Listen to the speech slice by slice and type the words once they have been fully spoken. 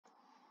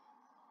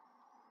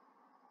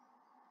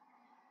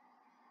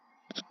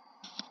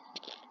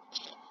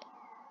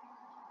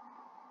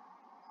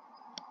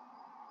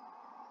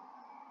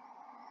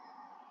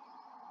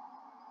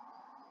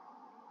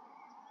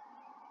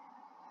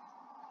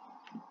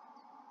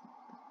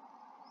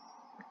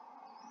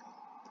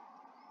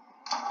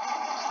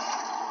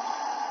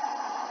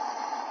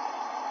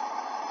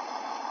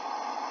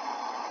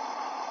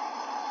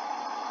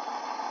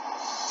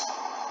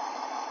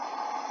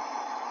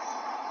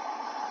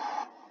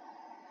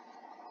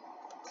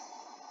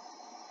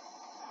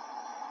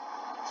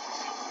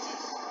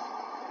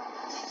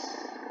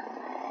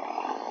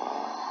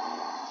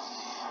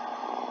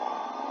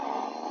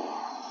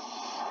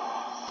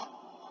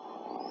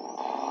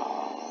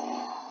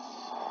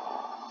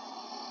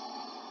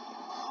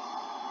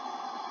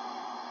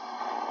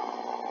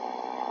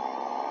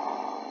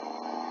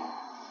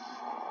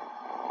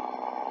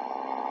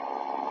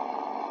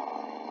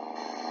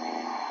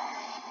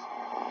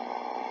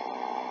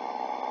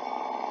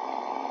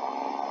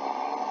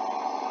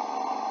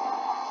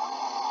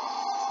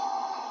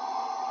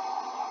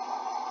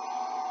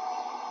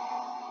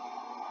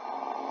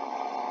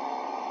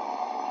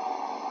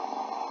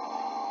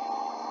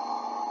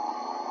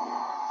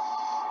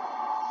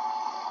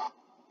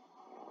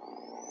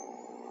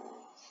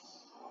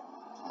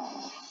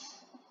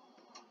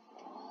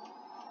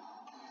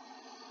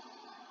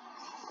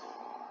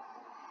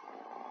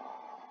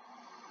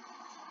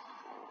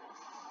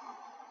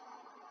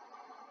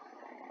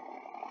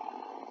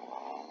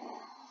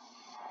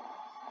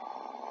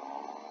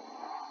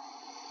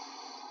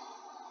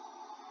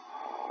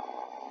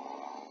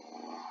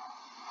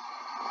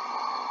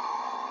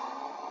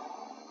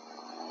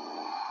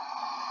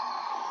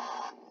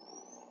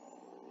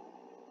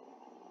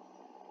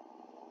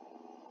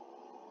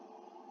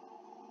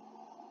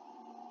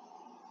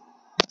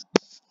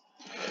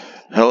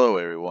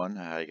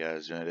everyone, how you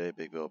guys doing today?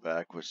 Big Bill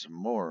back with some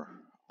more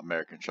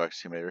American Truck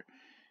Simulator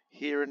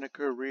here in the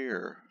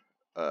career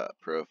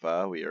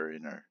profile. We are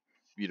in our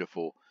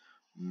beautiful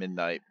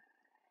midnight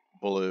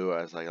blue,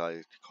 as I like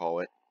to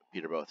call it,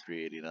 Peterbilt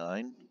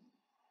 389.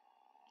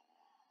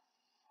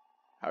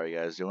 How are you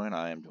guys doing?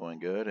 I am doing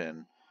good,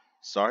 and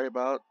sorry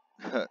about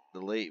the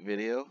late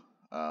video.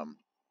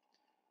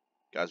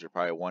 Guys are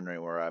probably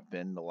wondering where I've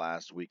been the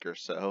last week or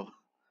so.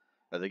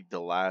 I think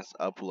the last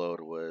upload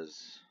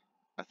was,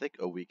 I think,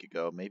 a week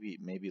ago, maybe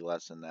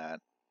less than that,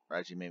 or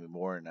actually maybe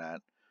more than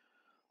that.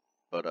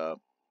 But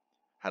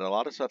had a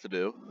lot of stuff to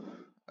do.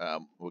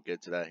 We'll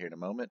get to that here in a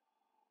moment.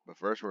 But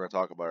first, we're going to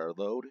talk about our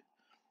load.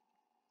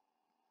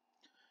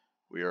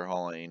 We are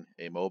hauling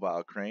a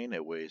mobile crane.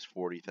 It weighs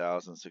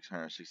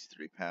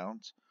 40,663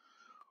 pounds.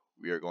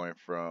 We are going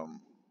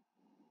from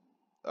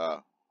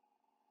the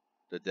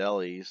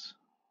delis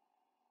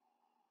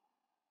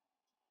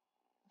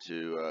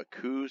to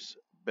Coos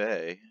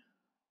Bay.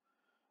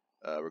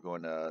 We're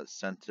going to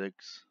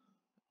Centex.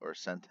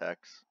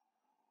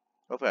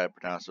 Hopefully I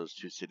pronounced those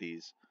two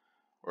cities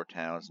or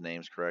towns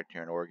names correct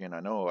here in Oregon. I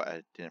know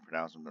I didn't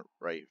pronounce them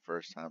right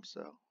first time,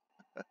 so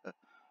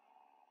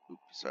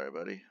oops, sorry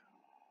buddy.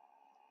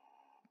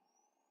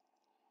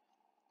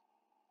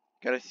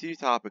 Got a few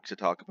topics to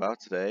talk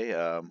about today.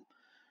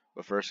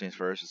 But first things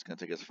first, it's going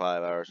to take us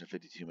 5 hours and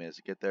 52 minutes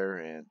to get there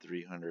and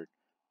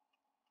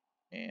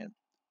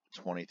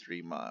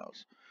 323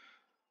 miles.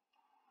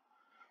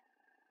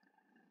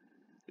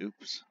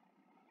 Oops.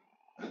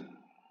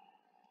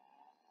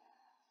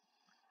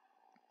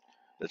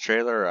 The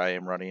trailer I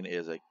am running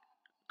is a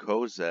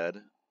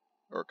Cozad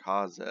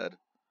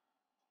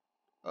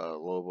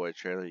Lowboy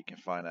trailer. You can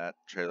find that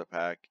trailer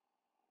pack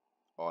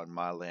on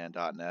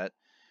myland.net.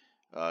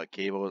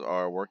 Cables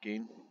are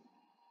working,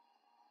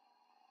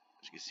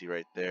 as you can see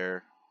right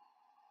there.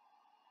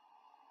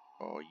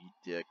 Oh, you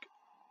dick.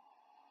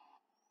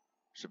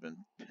 Should have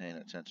been paying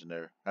attention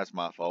there. That's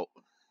my fault.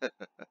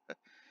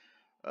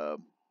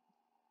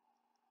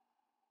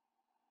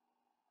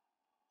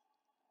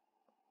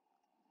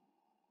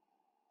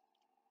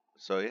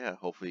 So yeah,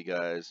 hopefully you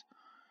guys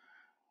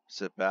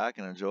sit back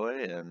and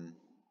enjoy, and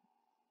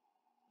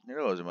who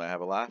knows, we might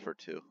have a laugh or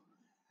two.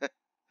 I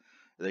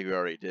think we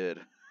already did.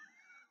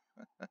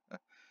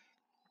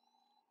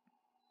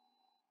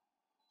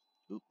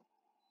 Oop,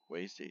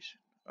 way station.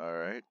 All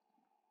right.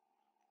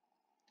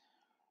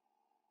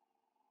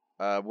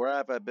 Where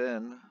have I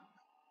been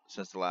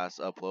since the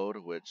last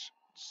upload? Which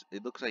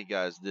it looks like you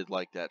guys did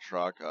like that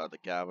truck, the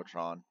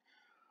Gavatron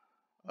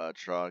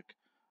truck.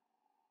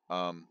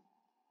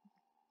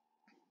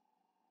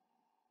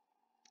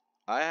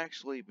 I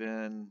actually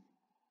been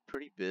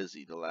pretty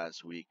busy the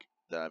last week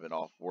that I've been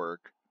off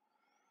work.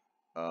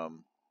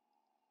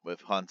 With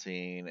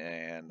hunting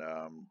and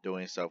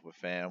doing stuff with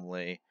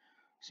family.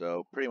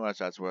 So pretty much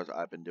that's what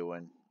I've been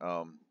doing.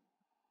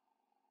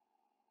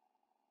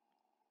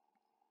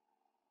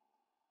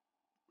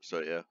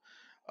 So yeah.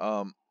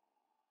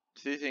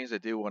 Two things I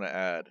do want to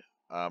add.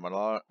 A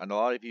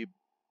lot of you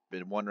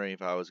been wondering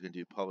if I was going to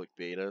do public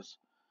betas.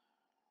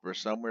 For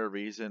some weird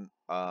reason,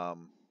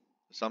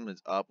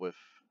 something's up with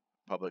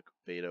public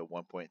beta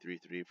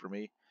 1.33 for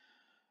me.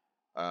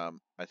 I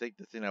think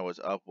the thing that was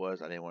up was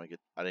I didn't get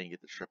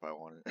the trip I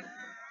wanted.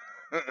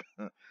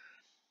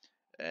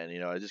 And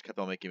it just kept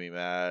on making me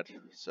mad.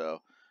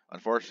 So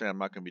unfortunately, I'm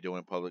not going to be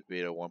doing public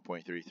beta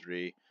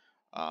 1.33.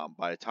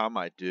 By the time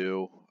I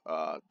do,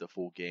 the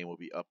full game will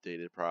be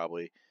updated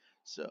probably.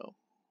 So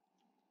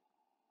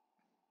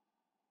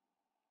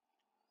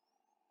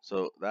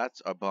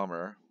that's a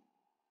bummer,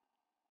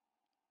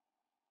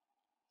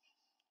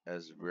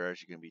 as we're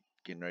actually going to be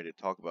getting ready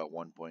to talk about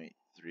 1.33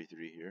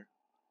 here.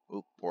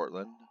 Oop,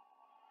 Portland.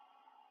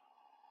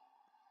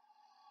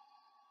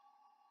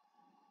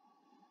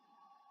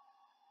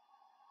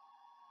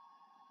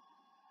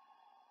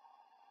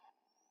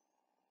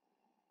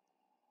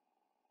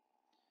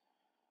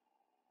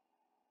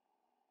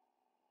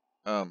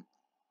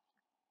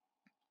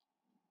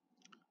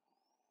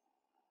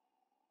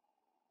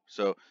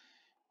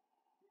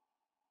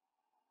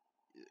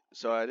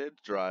 So I did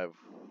drive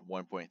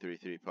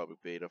 1.33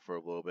 public beta for a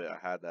little bit. I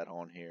had that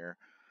on here.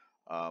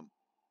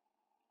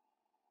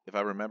 If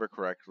I remember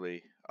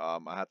correctly, I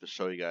have to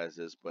show you guys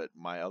this, but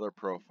my other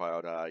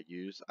profile that I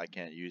use, I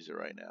can't use it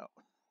right now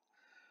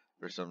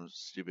for some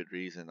stupid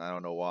reason. I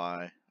don't know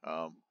why.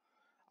 I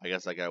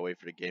guess I gotta wait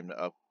for the game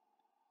to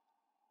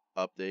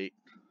update.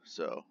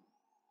 So,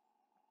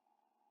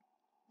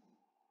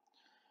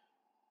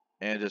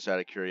 and just out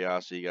of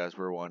curiosity, you guys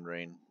were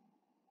wondering.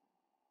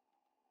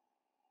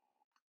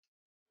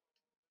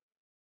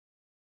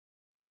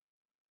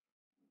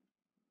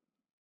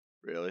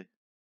 Really?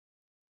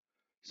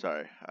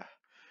 Sorry.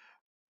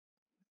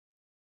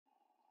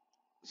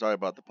 Sorry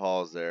about the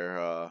pause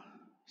there.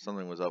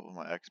 Something was up with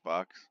my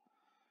Xbox.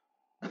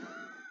 I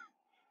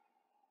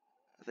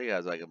think it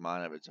has like a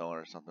mind of its own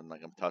or something.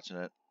 Like I'm touching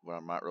it, but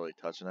I'm not really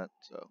touching it.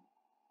 So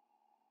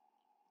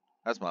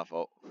that's my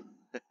fault.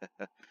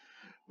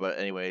 But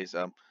anyways,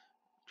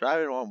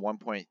 Driving on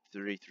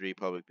 1.33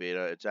 public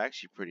beta, it's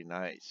actually pretty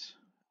nice.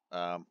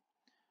 The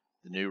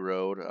new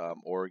road,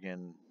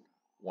 Oregon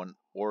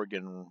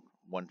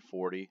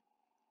 140.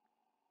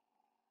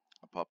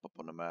 I'll pop up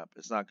on the map.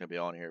 It's not going to be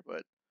on here,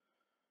 but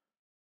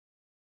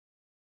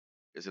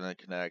it's going to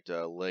connect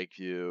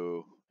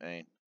Lakeview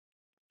and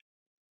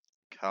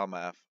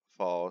Calmath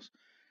Falls.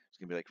 It's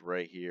going to be like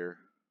right here,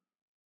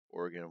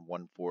 Oregon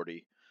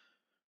 140,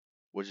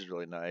 which is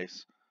really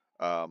nice.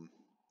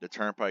 The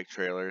Turnpike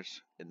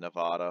trailers in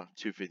Nevada,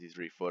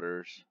 253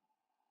 footers.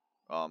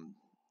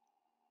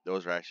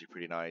 Those are actually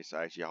pretty nice.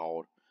 I actually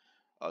hauled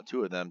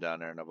two of them down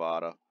there in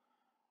Nevada.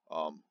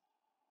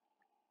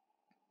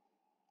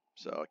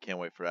 So I can't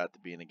wait for that to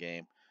be in the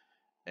game.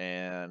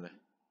 And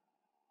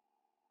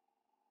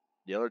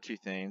the other two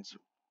things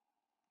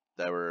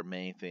that were a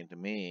main thing to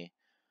me,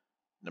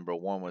 number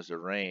one was the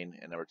rain,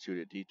 and number two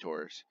the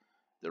detours.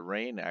 The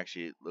rain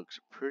actually looks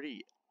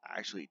pretty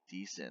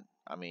decent.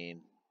 I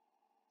mean,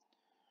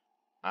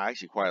 I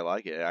actually quite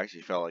like it. I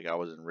actually felt like I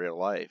was in real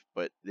life,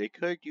 but they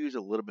could use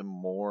a little bit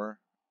more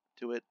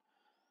to it,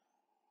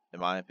 in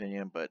my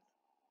opinion. But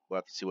we'll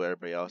have to see what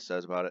everybody else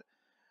says about it.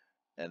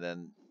 And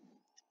then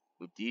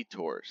with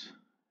detours,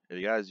 if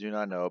you guys do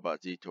not know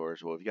about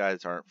detours, well, if you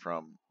guys aren't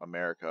from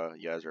America,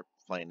 you guys are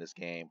playing this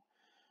game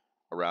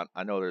around.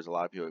 I know there's a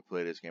lot of people who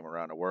play this game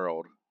around the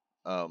world.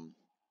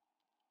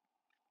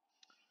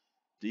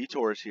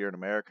 Detours here in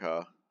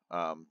America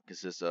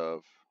consist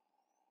of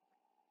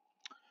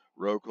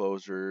road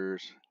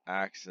closures,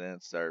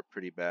 accidents that are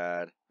pretty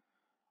bad,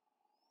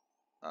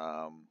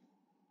 the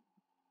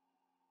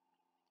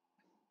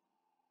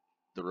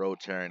road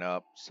tearing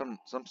up, some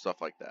stuff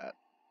like that.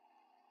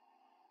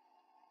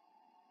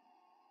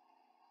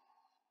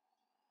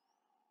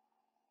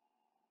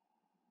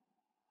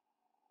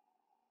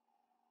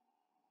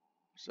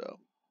 So,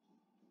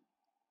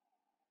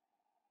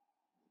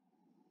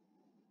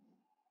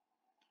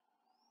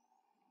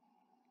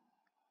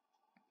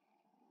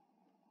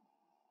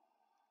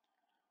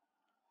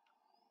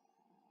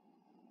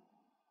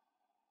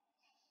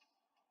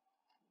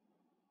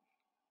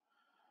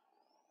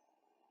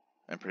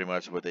 and pretty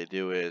much what they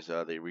do is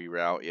they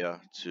reroute you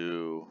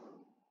to.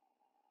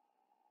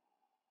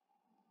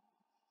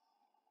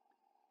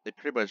 They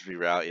pretty much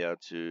reroute you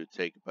to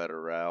take a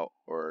better route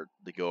or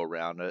to go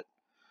around it.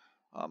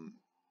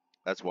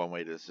 That's one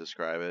way to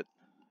describe it.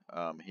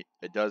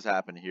 It does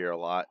happen here a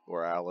lot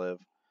where I live.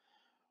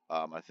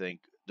 I think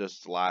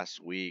just last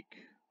week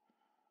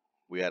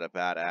we had a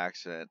bad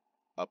accident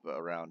up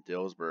around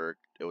Dillsburg.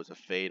 It was a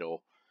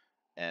fatal,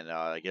 and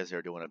I guess they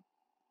were doing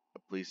a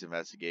police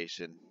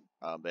investigation.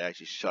 They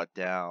actually shut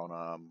down.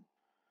 I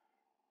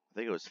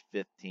think it was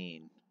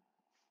 15.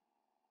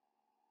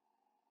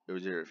 It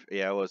was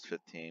it was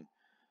 15.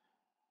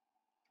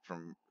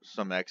 From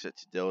some exit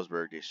to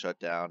Dillsburg, they shut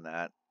down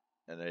that,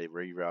 and they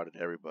rerouted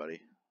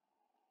everybody.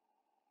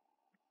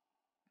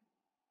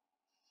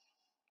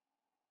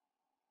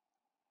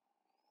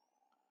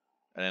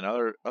 And then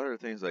other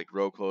things like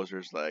road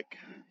closures, like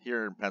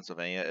here in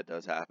Pennsylvania, it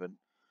does happen.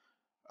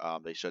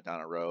 They shut down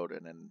a road,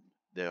 and then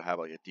they'll have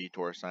like a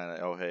detour sign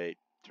that, oh hey,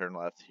 turn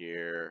left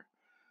here,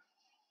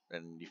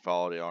 and you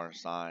follow the orange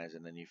signs,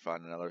 and then you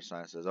find another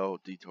sign that says, oh,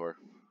 detour.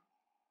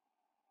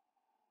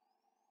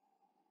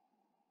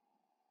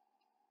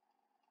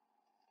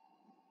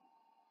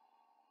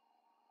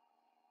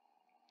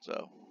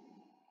 So,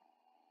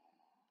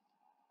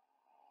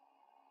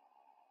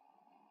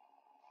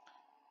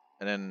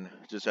 and then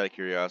just out of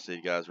curiosity,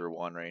 you guys were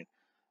wondering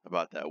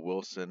about that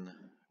Wilson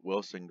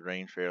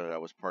grain trailer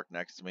that was parked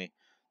next to me.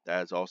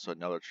 That is also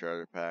another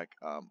trailer pack.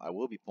 I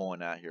will be pulling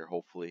that here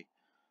hopefully.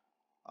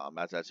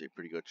 That's actually a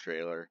pretty good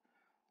trailer.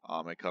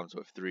 It comes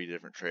with 3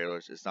 different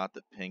trailers. It's not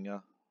the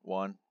Pinga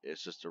one.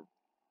 It's just a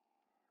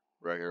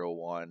regular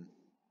one.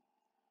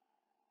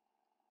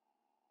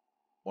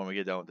 When we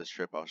get done with this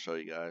trip, I'll show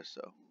you guys.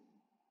 So,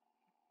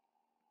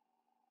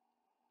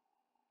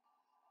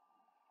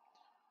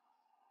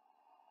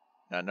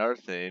 now another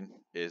thing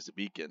is the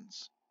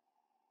beacons.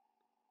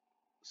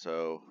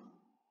 So,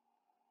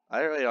 I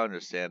don't really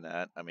understand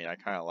that. I mean, I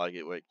kind of like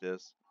it like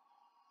this.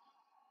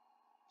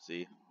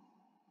 See?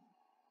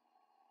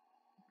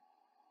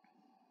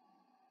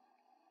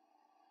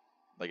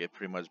 Like it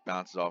pretty much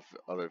bounces off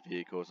other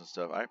vehicles and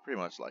stuff. I pretty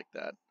much like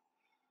that.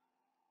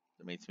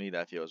 I mean, to me,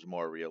 that feels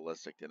more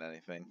realistic than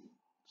anything.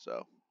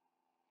 So,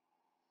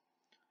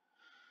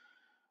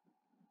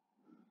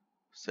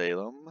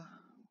 Salem,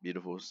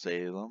 beautiful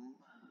Salem.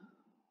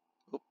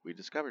 Oh, we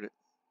discovered it.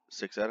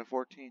 6 out of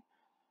 14.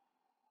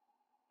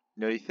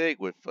 You think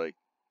with like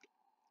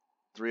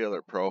 3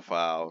 other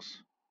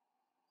profiles,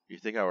 you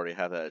think I already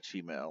have that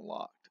achievement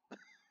unlocked.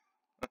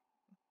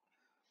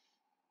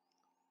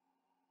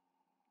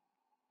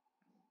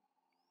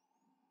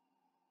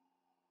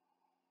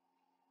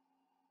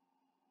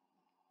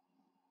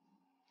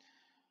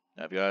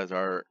 Now, if you guys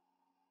are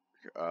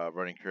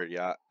running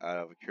out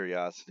of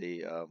curiosity,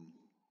 if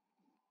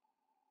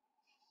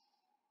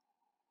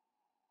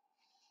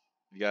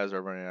you guys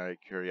are running out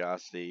of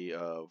curiosity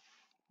of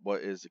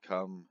what is to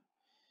come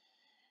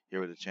here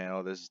with the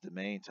channel. This is the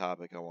main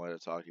topic I wanted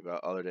to talk to you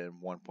about, other than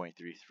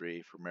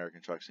 1.33 for American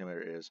Truck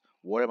Simulator, is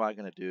what am I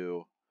going to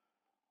do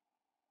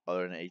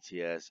other than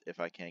ATS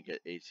if I can't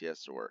get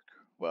ATS to work?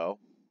 Well,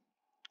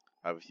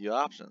 I have a few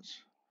options.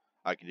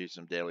 I can do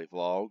some daily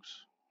vlogs.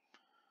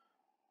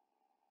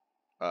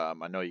 I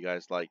know you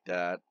guys like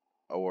that.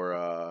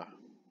 Or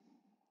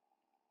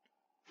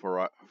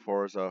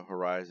Forza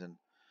Horizon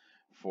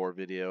 4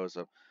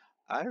 videos.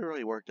 I haven't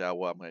really worked out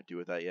what I'm going to do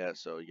with that yet,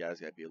 so you guys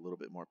got to be a little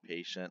bit more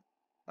patient.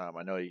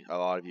 I know a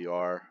lot of you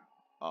are,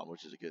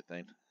 which is a good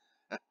thing.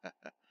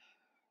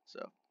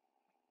 So,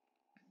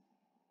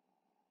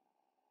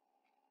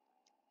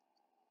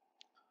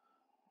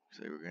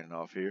 we're getting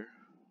off here.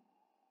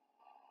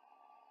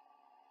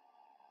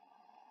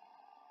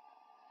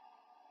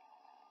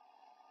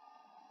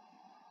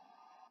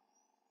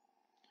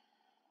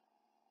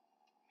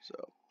 So,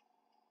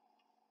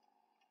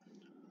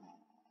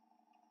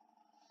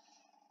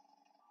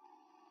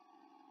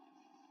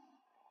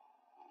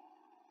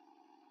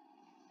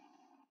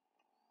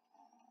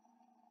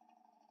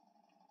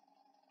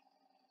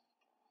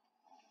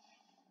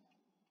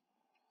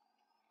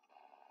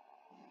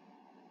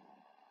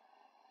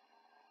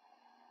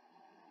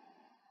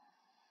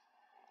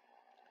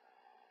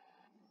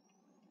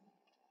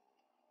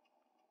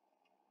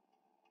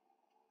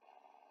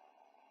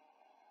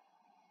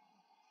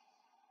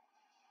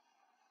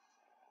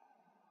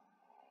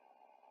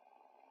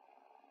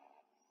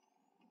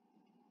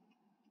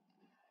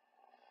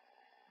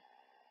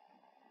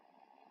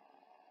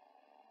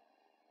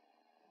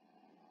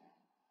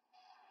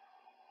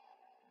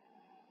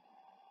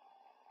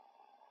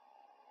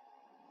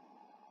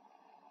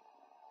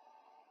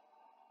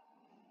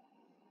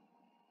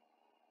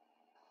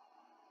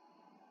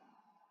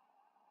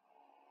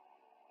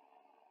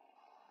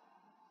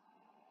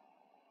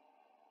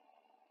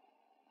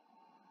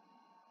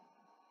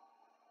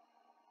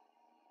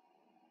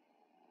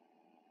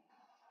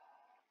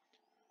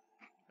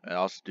 I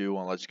also do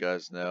want to let you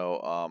guys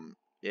know,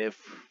 if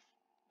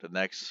the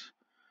next,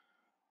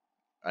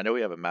 I know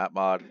we have a map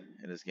mod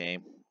in this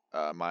game,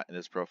 in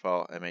this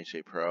profile,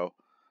 MHA Pro.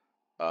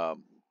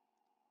 Um,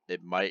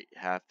 it might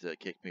have to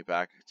kick me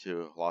back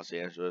to Los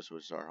Angeles,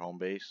 which is our home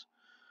base.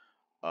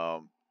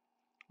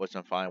 Which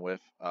I'm fine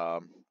with.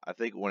 I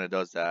think when it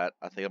does that,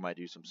 I think I might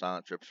do some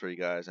silent trips for you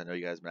guys. I know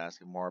you guys have been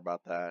asking more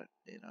about that,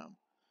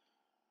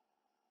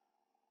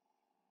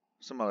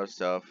 some other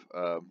stuff.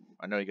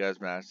 I know you guys have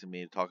been asking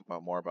me to talk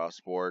about more about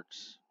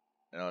sports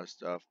and other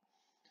stuff.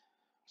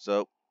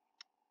 So,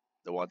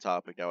 the one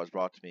topic that was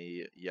brought to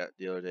me yet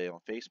the other day on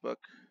Facebook,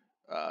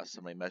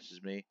 somebody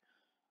messaged me,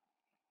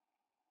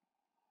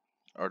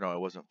 or no, it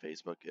wasn't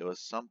Facebook. It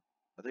was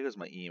I think it was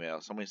my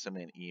email. Somebody sent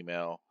me an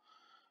email,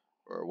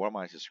 or one of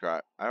my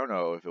subscribe. I don't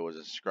know if it was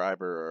a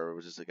subscriber or it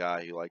was just a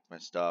guy who liked my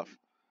stuff.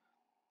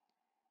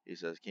 He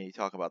says, "Can you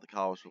talk about the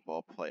college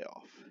football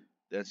playoff?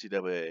 The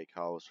NCAA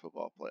college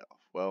football playoff."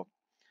 Well,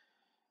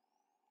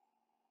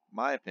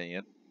 my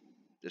opinion,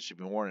 there should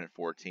be more than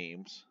 4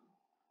 teams.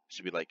 It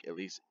should be like at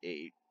least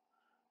 8,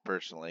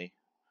 personally.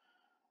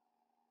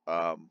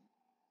 Um,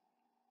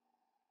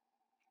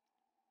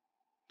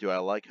 do I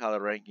like how the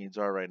rankings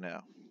are right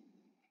now?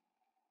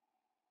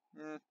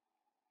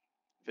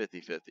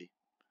 50-50.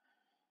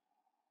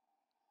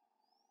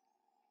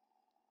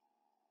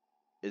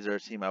 Is there a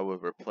team I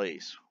would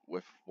replace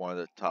with one of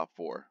the top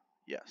 4?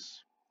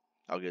 Yes.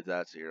 I'll get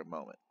that to you in a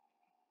moment.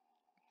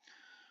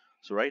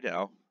 So right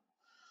now,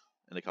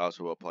 in the college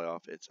football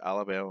playoff, it's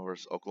Alabama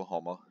versus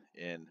Oklahoma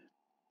in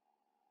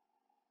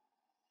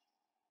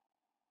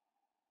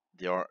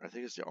I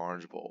think it's the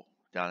Orange Bowl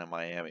down in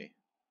Miami.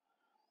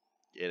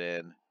 And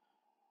then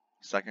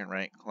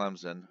second-ranked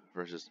Clemson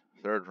versus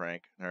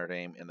third-ranked Notre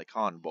Dame in the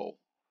Cotton Bowl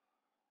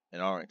in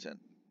Arlington.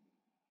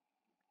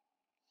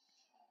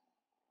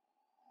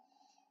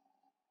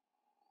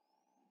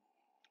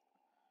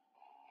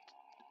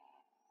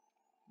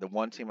 The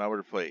one team I would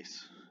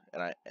replace,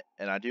 and I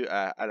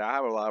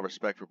have a lot of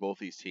respect for both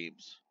these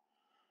teams.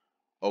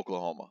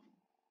 Oklahoma.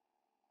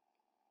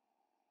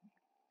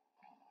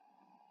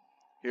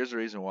 Here's the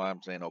reason why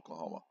I'm saying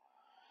Oklahoma.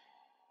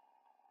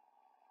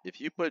 If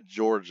you put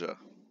Georgia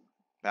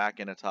back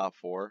in the top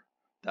 4,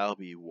 that'll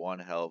be one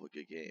hell of a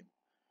good game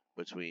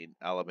between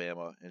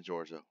Alabama and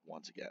Georgia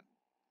once again.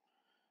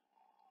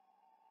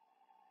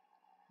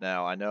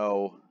 Now, I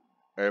know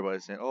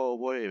everybody's saying, "Oh,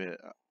 wait a minute,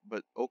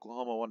 but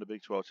Oklahoma won the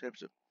Big 12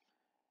 championship."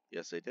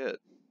 Yes, they did.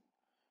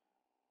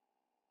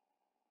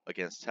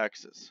 Against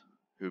Texas,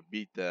 who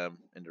beat them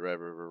in the Red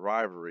River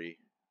rivalry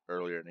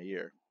earlier in the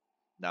year.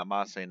 Now, I'm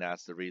not saying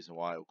that's the reason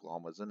why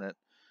Oklahoma's in it,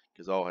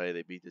 because, oh, hey,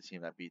 they beat the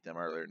team that beat them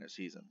earlier in the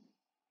season.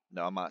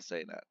 No, I'm not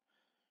saying that.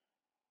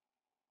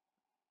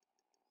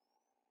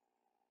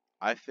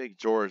 I think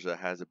Georgia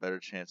has a better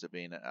chance of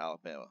being in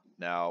Alabama.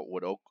 Now,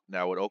 would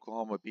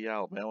Oklahoma beat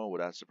Alabama?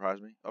 Would that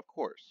surprise me? Of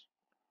course.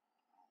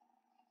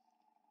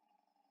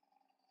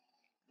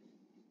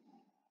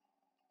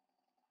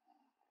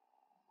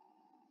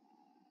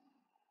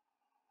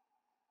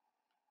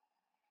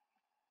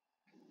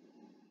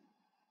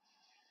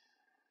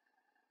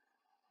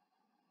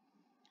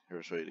 Here,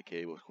 I'll show you the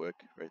cables quick,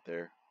 right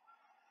there,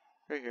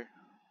 right here.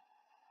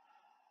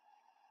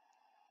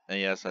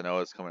 And yes, I know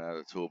it's coming out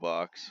of the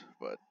toolbox,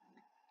 but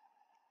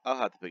I'll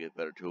have to pick a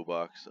better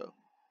toolbox.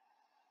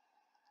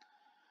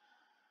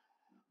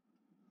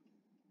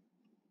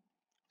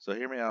 So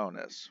hear me out on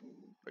this,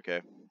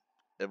 okay?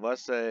 If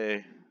let's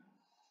say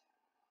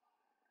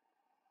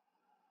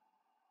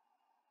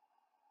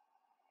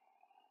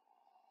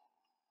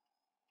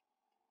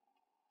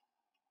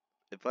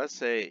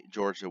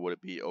Georgia would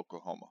have beat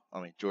Oklahoma,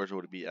 Georgia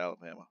would have beat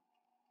Alabama.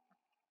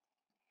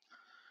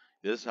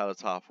 This is how the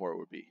top four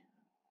would be: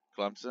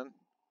 Clemson,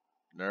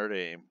 Notre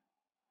Dame,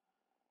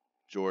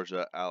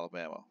 Georgia,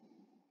 Alabama,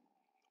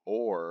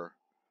 or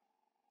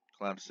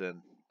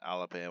Clemson,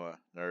 Alabama,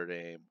 Notre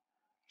Dame,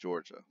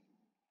 Georgia.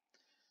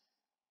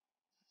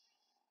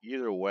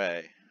 Either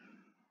way,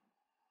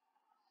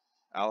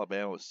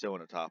 Alabama was still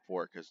in the top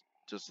four because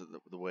just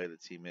the way the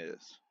team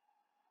is.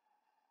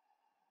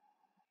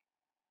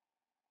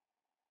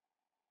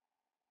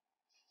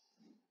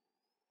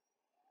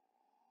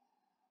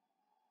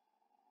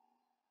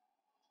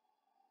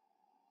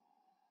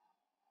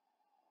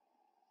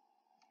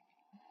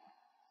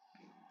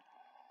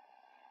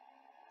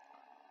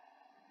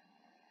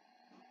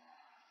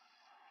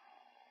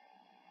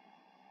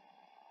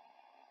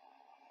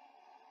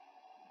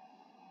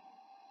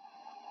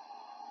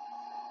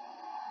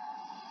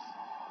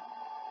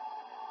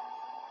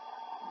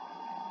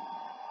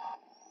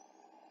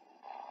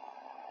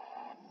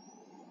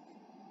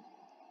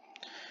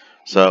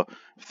 So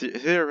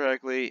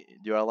theoretically,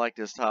 do I like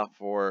this top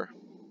four?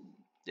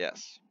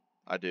 Yes,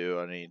 I do.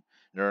 I mean,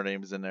 Notre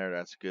Dame's in there.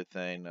 That's a good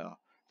thing.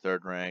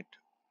 Third ranked.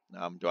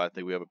 Do I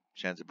think we have a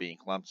chance of beating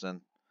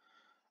Clemson?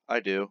 I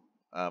do.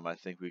 I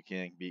think we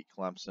can beat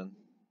Clemson.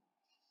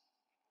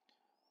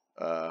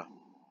 Uh,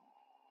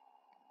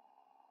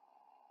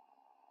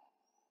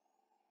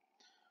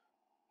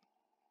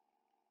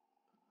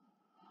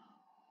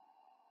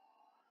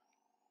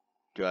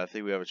 do I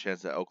think we have a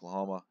chance at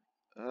Oklahoma?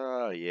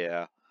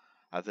 Yeah,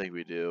 I think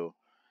we do.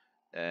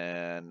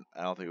 And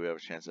I don't think we have a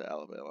chance at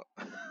Alabama.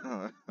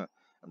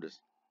 I'm just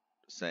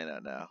saying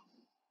that now.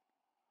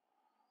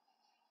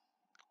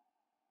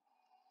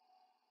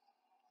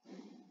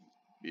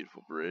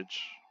 Beautiful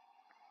bridge.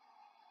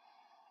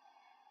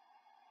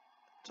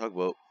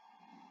 Tugboat.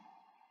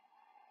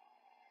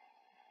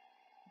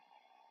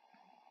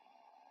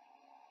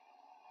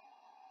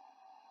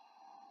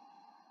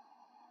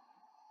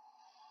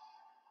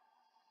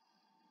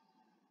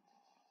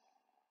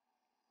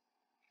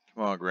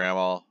 Come on,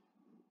 Grandma.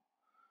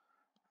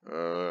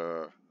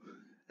 Uh,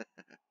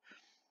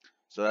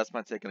 so that's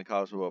my take on the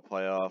college football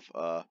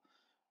playoff.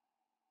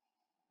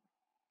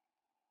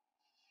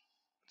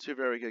 Two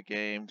very good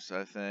games,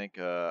 I think.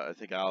 I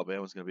think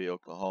Alabama's going to beat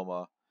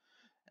Oklahoma,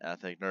 and I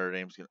think Notre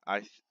Dame's going.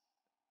 I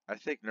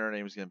think Notre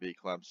Dame's going to beat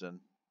Clemson,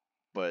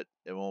 but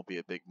it won't be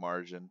a big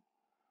margin.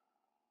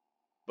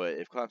 But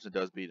if Clemson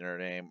does beat Notre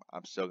Dame,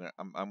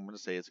 I'm gonna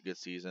say it's a good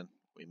season.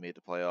 We made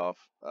the playoff.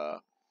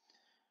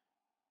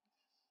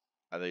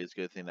 I think it's a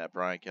good thing that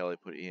Brian Kelly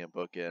put Ian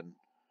Book in.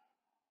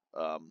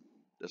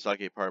 The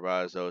sucky part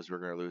about it, though, is we're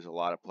going to lose a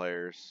lot of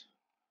players.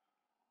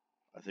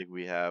 I think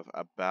we have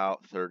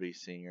about 30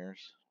 seniors,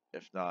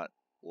 if not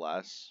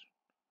less,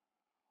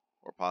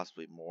 or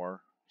possibly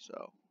more.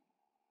 So,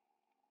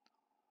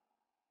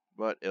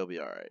 but it'll be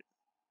all right.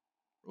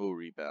 We'll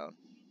rebound.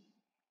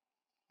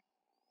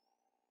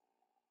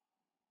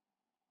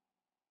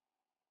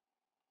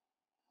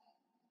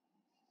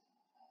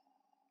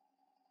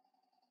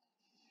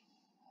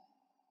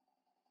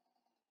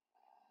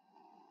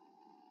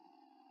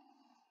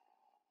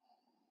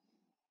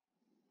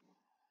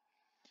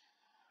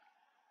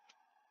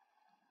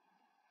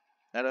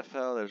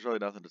 NFL, there's really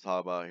nothing to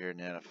talk about here in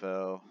the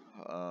NFL.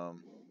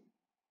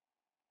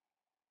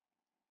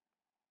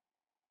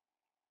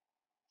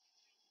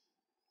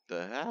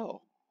 The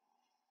hell?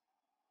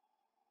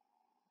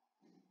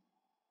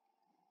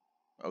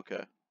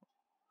 Okay.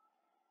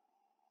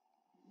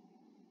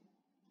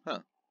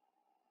 Huh.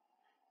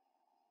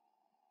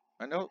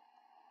 I know.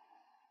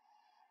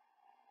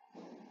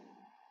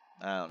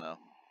 I don't know.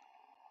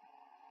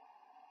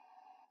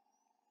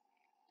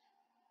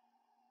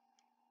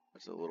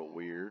 That's a little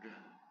weird.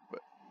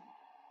 But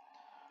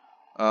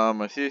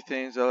a few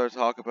things I'll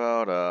talk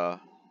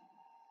about.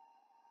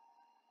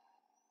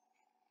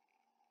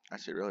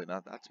 Actually, really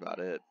not. That's about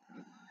it.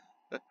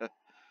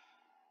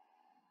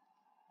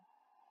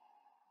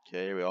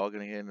 Okay, are we all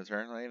gonna get in the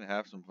turn lane and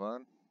have some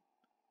fun?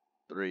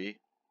 3.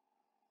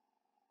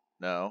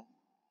 No.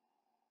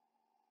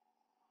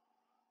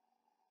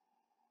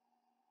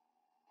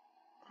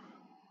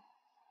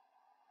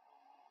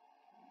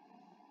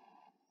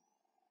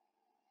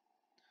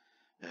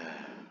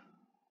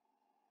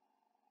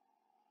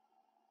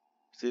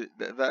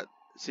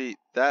 See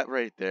that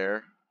right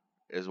there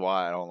is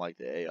why I don't like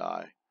the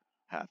AI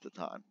half the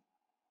time.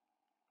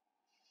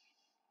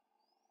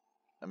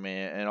 I mean,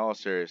 in all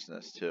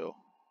seriousness, too.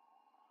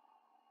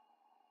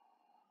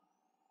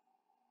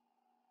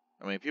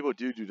 I mean, people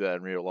do that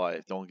in real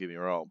life. Don't get me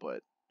wrong,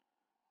 but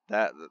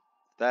that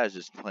That is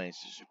just plain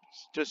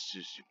just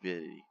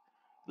stupidity.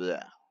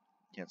 Blah.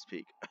 Can't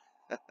speak.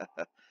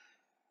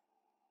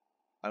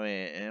 I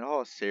mean, in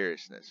all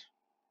seriousness,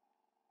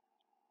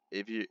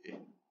 if you,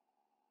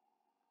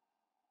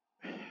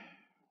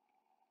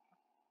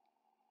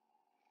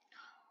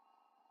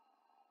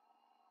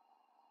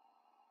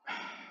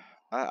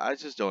 I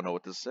just don't know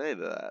what to say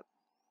to that.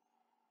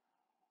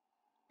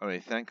 I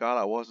mean, thank God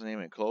I wasn't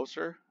even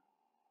closer.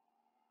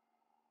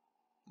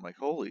 I'm like,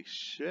 holy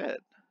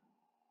shit.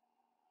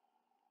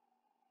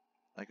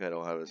 That guy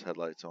don't have his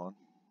headlights on.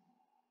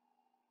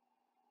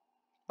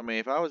 I mean,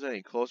 if I was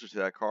any closer to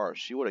that car,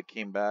 she would have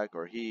came back,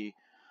 or he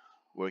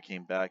would have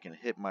came back and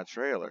hit my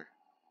trailer.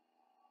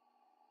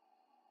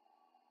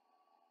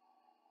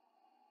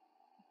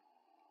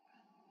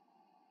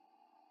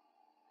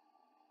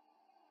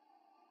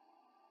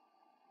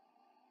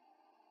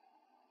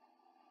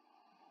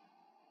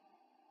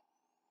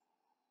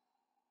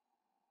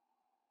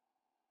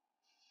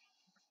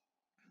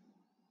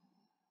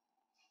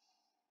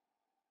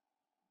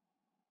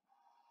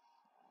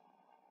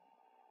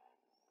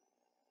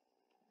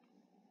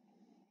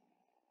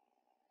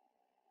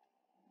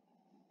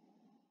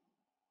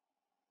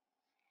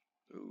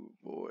 Oh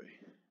boy.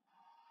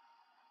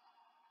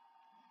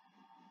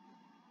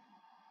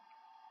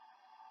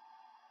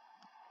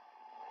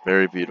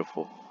 Very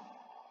beautiful.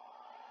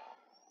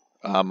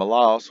 A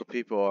lot also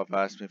people have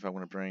asked me if I'm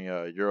going to bring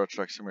Euro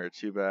Truck Simulator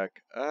 2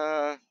 back.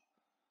 I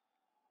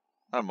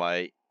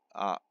might.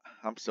 Uh,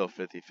 I'm still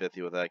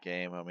 50-50 with that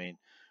game. I mean,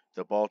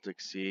 the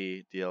Baltic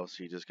Sea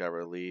DLC just got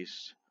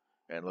released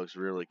and it looks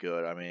really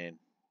good. I mean,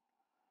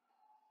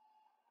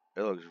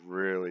 it looks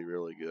really,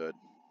 really good.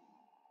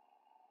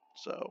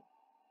 So,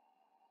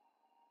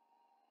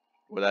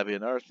 would that be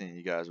another thing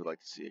you guys would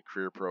like to see? A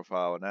career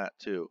profile in that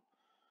too?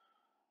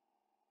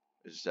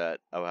 Is that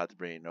I would have to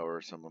bring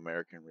over some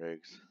American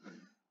rigs.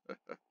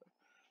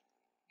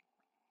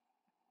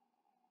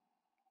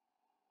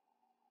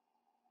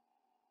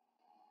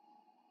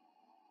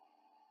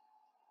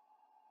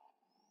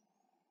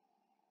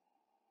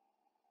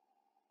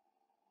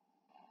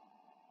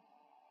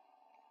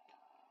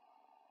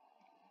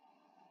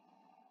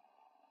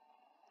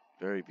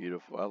 Very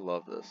beautiful. I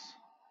love this.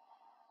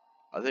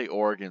 I think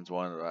Oregon's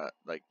one of the,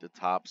 like the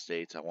top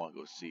states I want to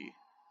go see,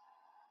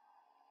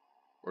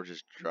 or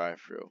just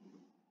drive through.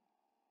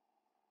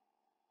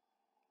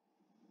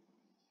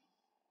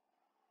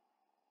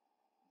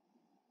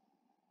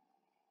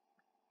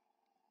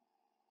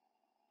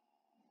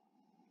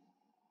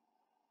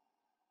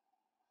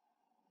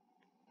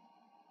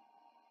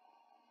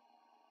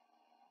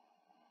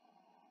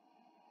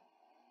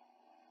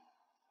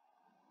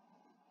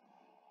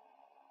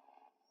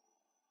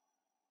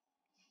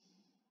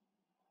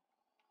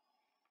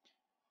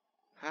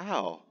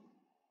 How?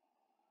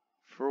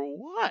 For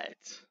what?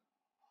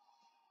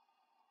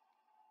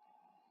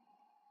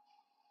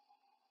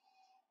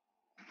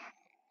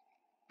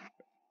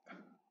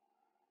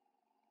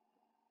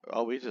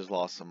 Oh, we just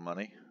lost some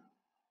money.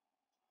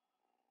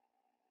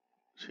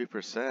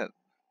 2%.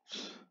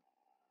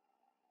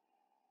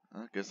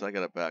 I guess I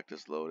gotta back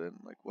this load in.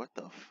 Like, what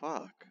the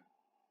fuck?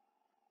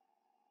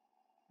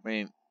 I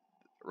mean,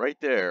 right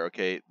there,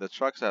 okay, the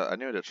truck's at, I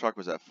knew the truck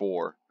was at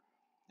 4.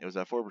 It was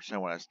at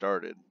 4% when I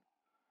started.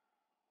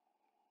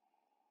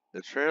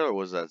 The trailer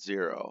was at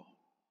 0.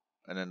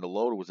 And then the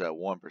load was at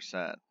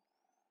 1%.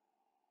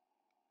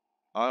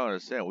 I don't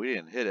understand. We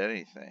didn't hit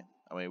anything.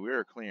 I mean, we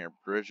were clearing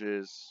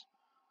bridges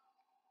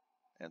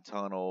and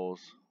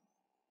tunnels.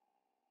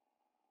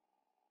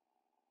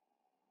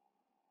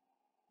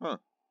 Huh.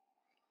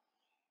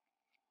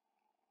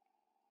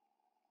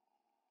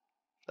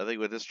 I think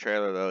with this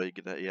trailer though,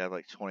 you have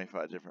like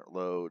 25 different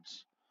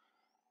loads.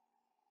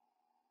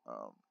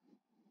 Um,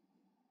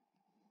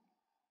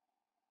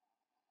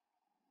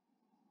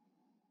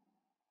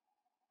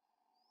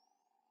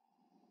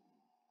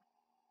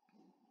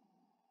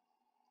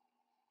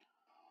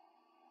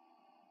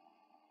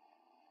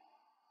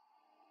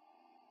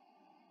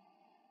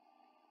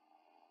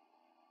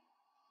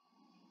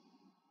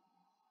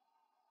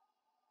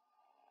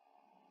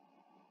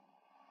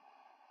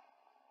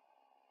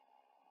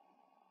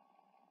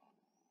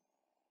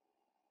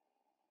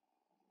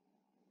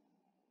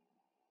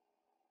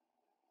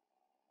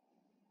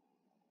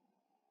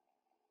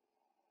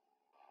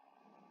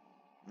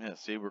 yeah,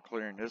 see, we're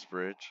clearing this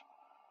bridge.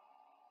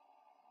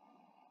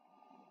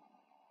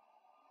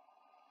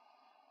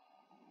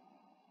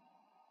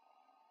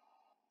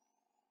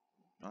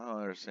 I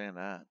don't understand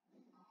that.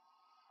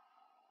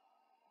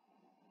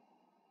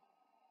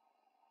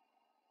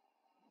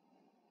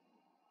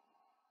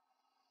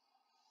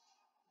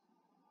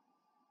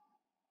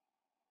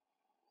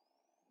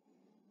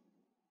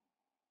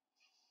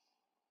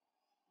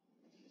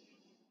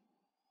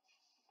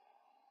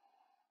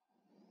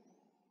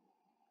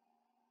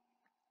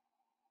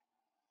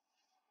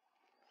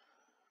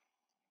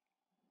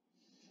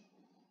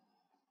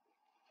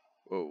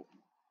 Whoa.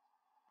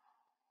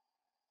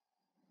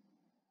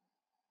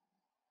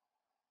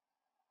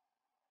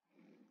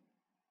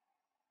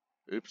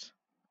 Oops.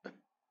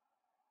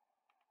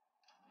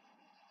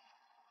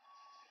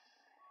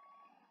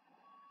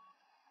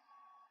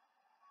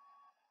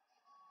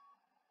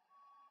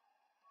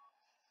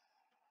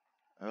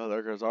 Oh,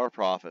 there goes our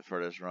profit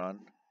for this run.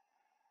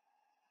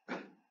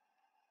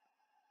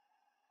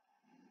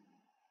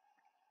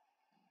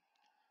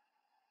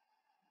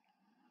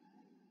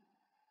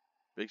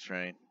 Big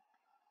train.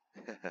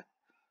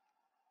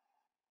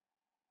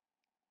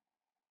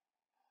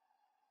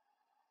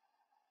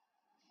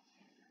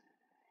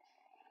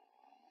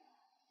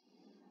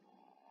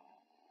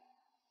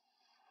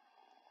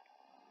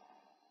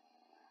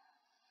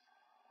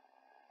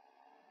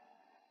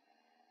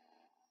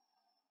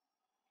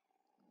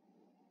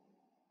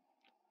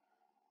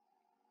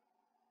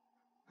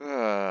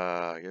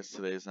 I guess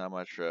today's not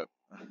my trip.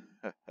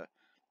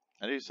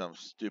 I knew something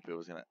stupid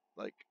was gonna,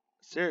 like,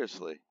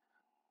 seriously.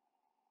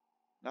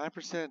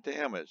 9%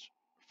 damage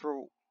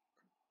for.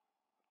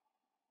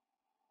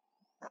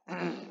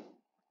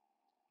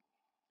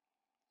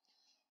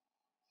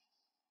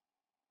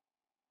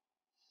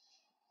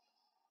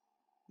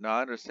 Now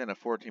I understand a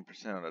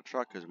 14% on a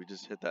truck because we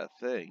just hit that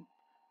thing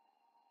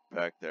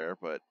back there,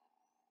 but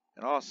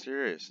in all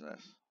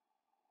seriousness,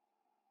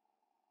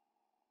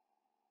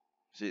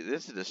 see,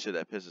 this is the shit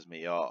that pisses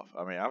me off.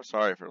 I mean, I'm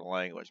sorry for the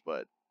language,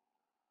 but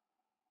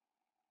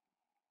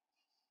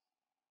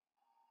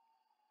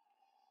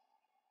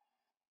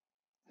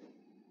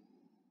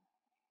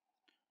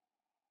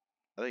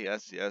I think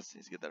SCS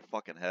needs to get their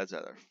fucking heads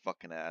out of their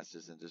fucking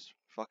asses and just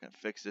fucking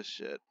fix this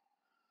shit.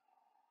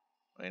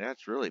 I mean,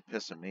 that's really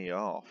pissing me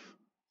off.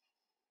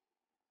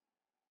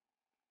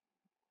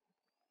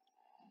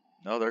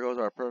 No, there goes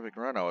our perfect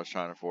run I was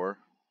trying for.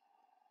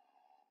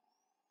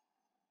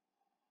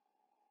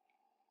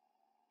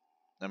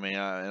 I mean,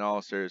 in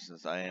all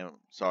seriousness, I am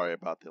sorry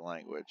about the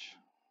language.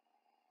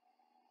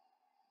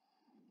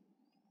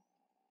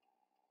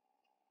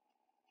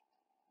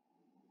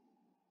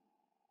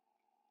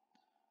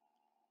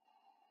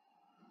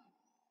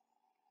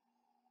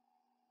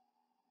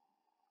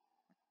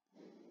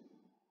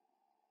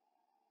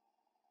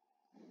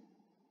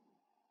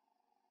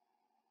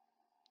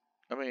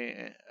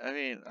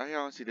 I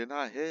honestly did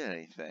not hit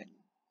anything.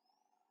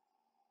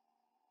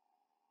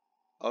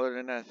 Other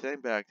than that thing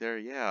back there,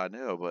 yeah, I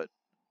know, but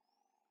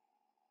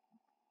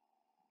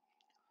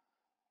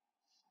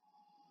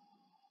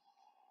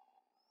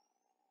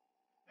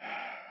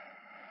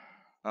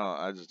oh,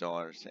 I just don't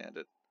understand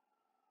it.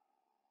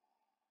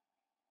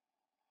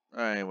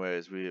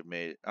 Anyways, we have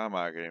made. I'm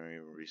not gonna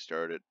even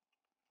restart it.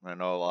 I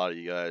know a lot of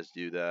you guys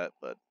do that,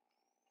 but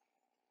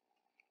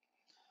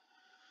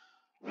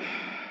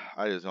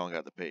I just don't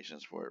got the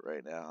patience for it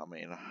right now. I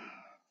mean,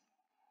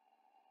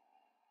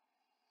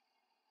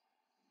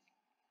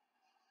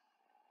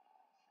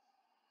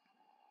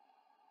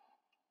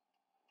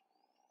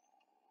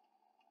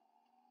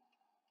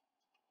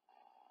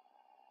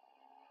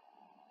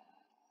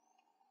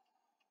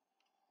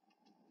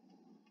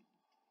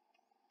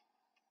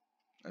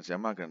 I see,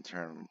 I'm not gonna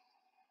turn.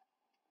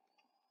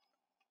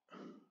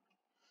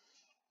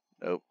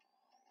 Nope,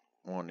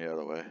 going the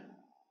other way.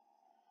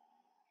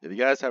 If you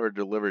guys have her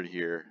delivered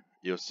here,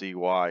 you'll see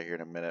why here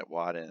in a minute.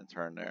 Why I didn't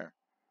turn there.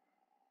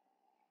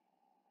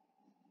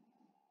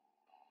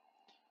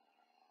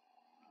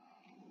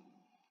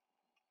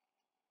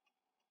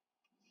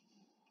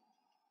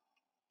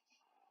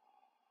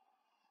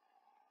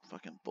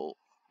 Fucking bolt.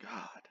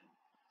 God.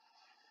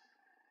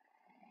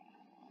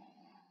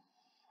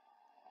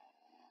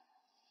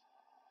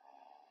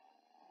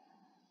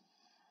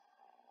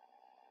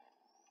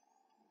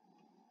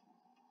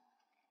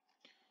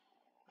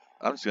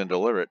 I'm just gonna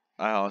deliver it.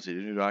 I honestly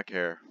do not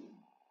care.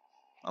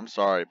 I'm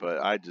sorry,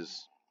 but I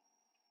just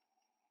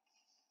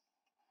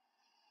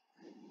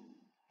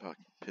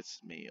fucking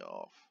pisses me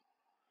off.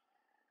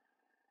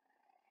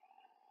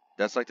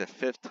 That's like the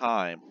 5th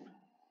time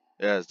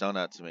it has done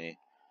that to me.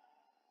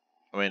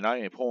 I mean, not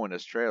even pulling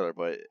this trailer,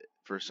 but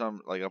for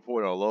some, like, I'm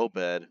pulling a low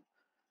bed,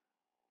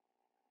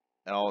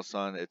 and all of a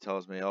sudden it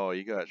tells me, "Oh,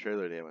 you got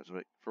trailer damage." I'm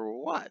like, for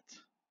what?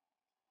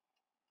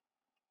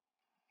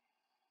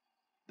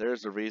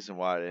 There's a reason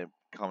why it didn't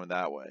come in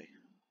that way.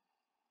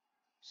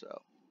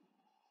 So.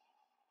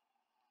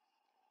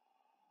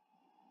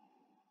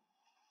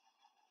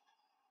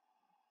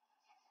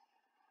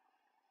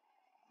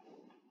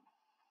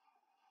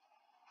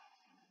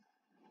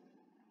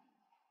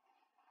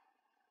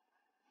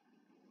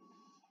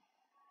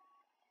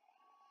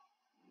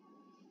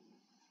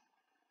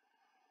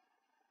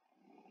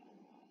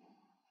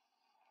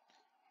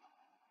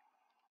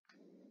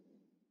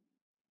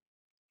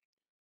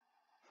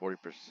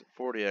 %,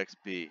 40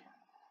 XP.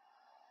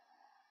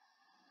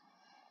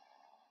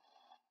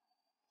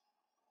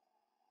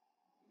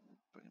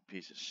 Fucking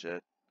piece of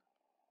shit.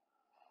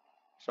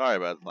 Sorry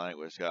about the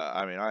language, guy.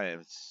 I mean, I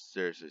am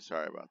seriously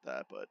sorry about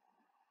that, but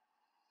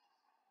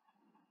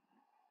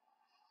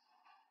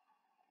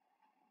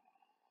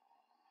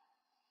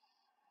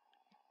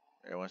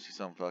everyone see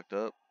something fucked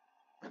up?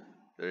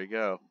 There you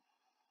go.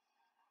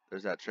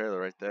 There's that trailer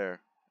right there,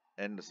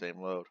 and the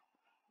same load.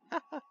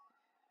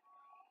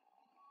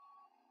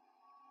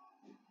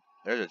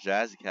 There's a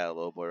Jazzy Cat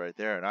Lowboy right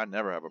there, and I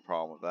never have a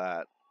problem with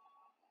that.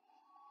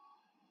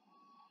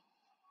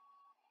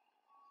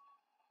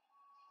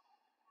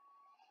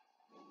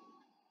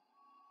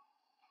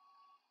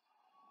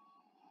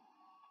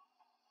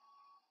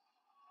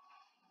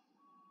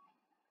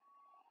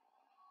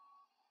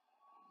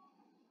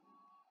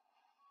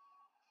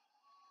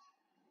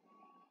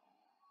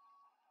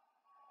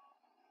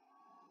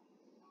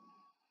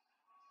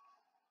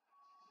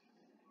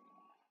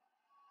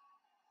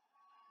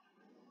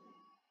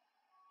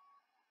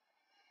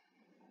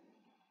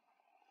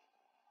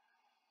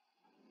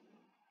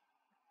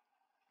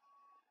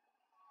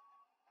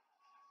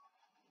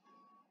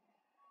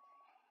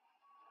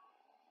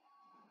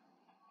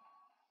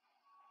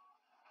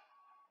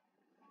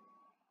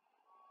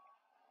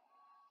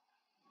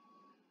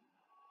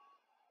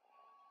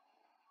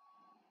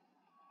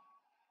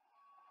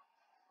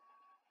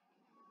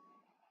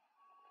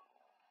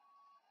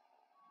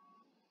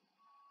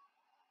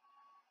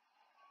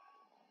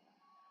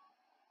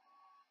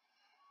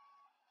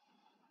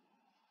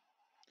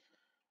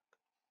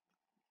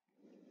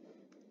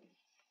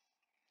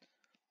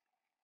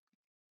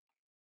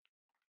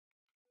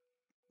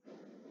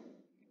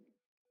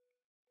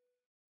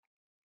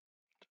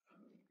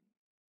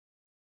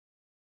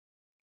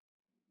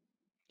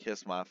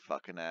 Kiss my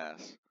fucking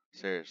ass.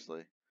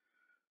 Seriously.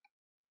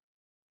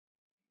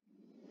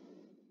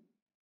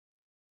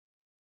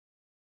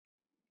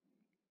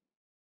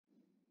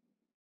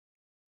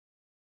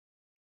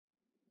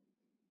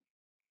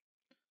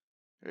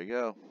 There you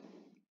go.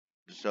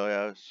 Just show you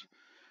how,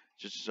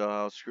 just to show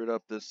how screwed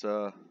up this.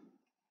 I'm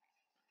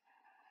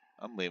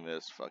leaving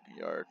this fucking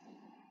yard.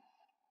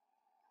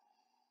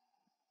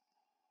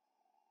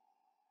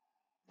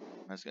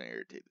 That's gonna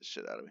irritate the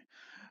shit out of me.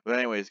 But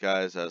anyways,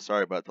 guys,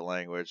 sorry about the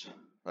language.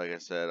 Like I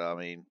said, I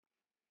mean,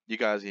 you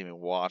guys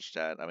even watched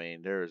that. I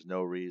mean, there is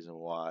no reason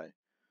why.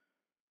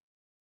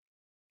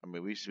 I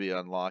mean, we should be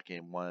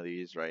unlocking one of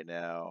these right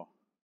now.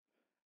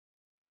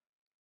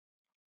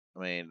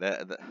 I mean,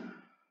 that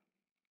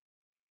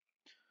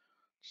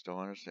just don't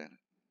understand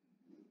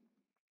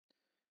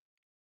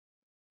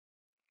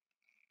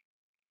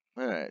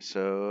it. All right,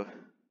 so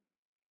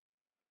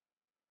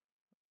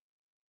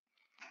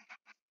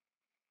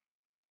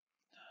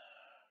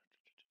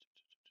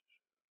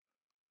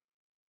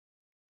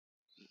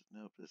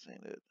nope, this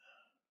ain't it.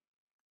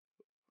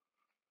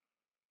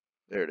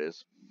 There it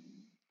is.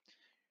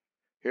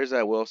 Here's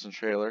that Wilson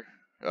trailer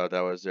that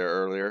was there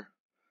earlier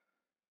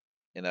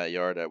in that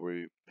yard that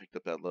we picked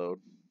up that load.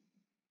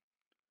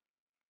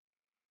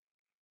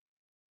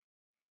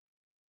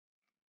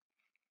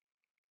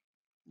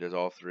 There's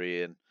all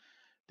three, and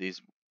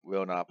these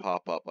will not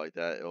pop up like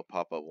that. It'll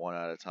pop up one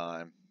at a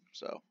time.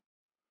 So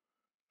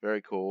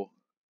very cool.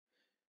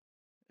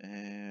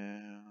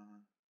 And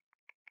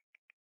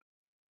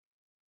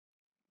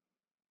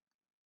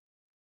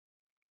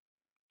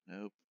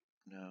nope,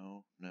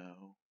 no,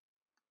 no.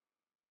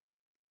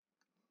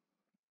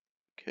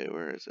 Okay,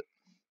 where is it?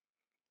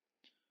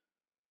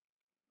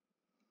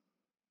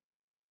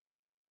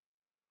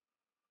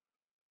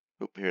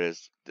 Oop, here it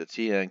is. The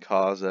TN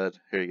Cozad.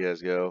 Here you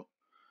guys go.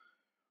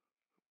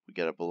 We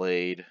got a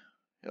blade.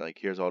 Like,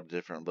 here's all the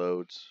different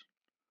loads.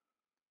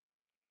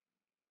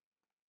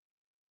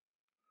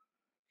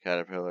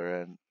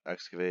 Caterpillar and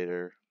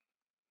excavator.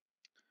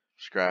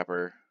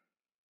 Scrapper.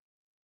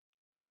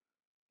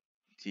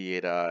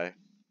 T8i.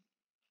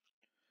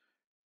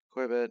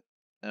 Corvette.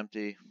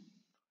 Empty.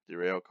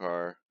 Derail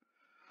car.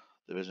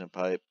 Division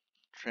pipe.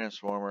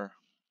 Transformer.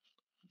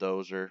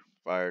 Dozer.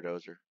 Fire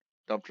dozer.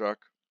 Dump truck.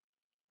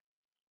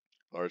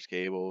 Large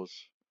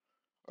cables.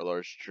 A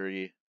large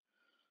tree.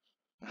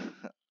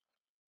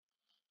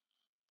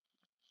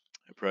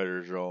 A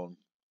predator drone.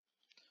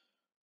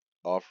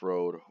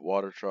 Off-road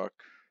water truck.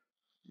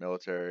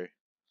 Military.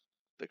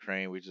 The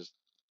crane we just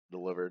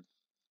delivered.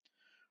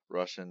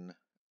 Russian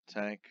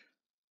tank.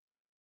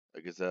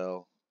 A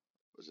gazelle.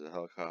 Was it a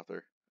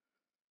helicopter?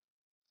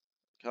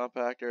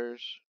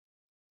 Compactors.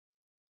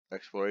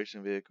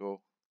 Exploration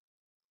vehicle.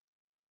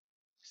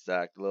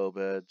 Stacked low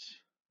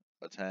beds.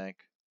 A tank.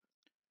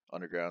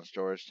 Underground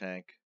storage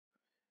tank.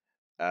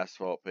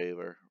 Asphalt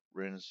paver.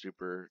 Rin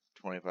Super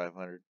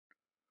 2500.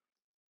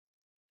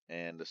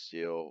 And the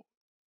steel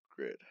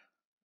grid.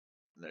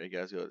 And there you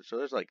guys go. So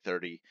there's like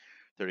 30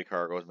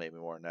 cargoes, maybe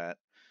more than that.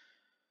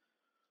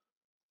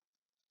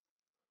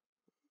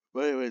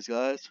 But anyways,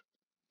 guys,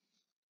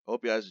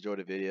 hope you guys enjoyed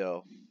the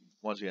video.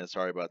 Once again,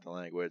 sorry about the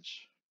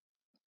language.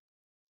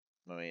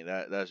 I mean,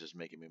 that's just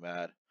making me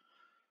mad.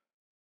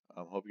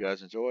 Hope you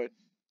guys enjoyed.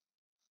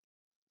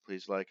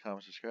 Please like,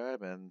 comment,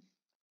 subscribe, and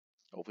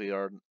hopefully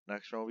our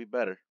next one will be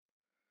better.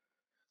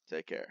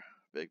 Take care.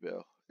 Big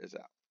Bill is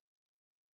out.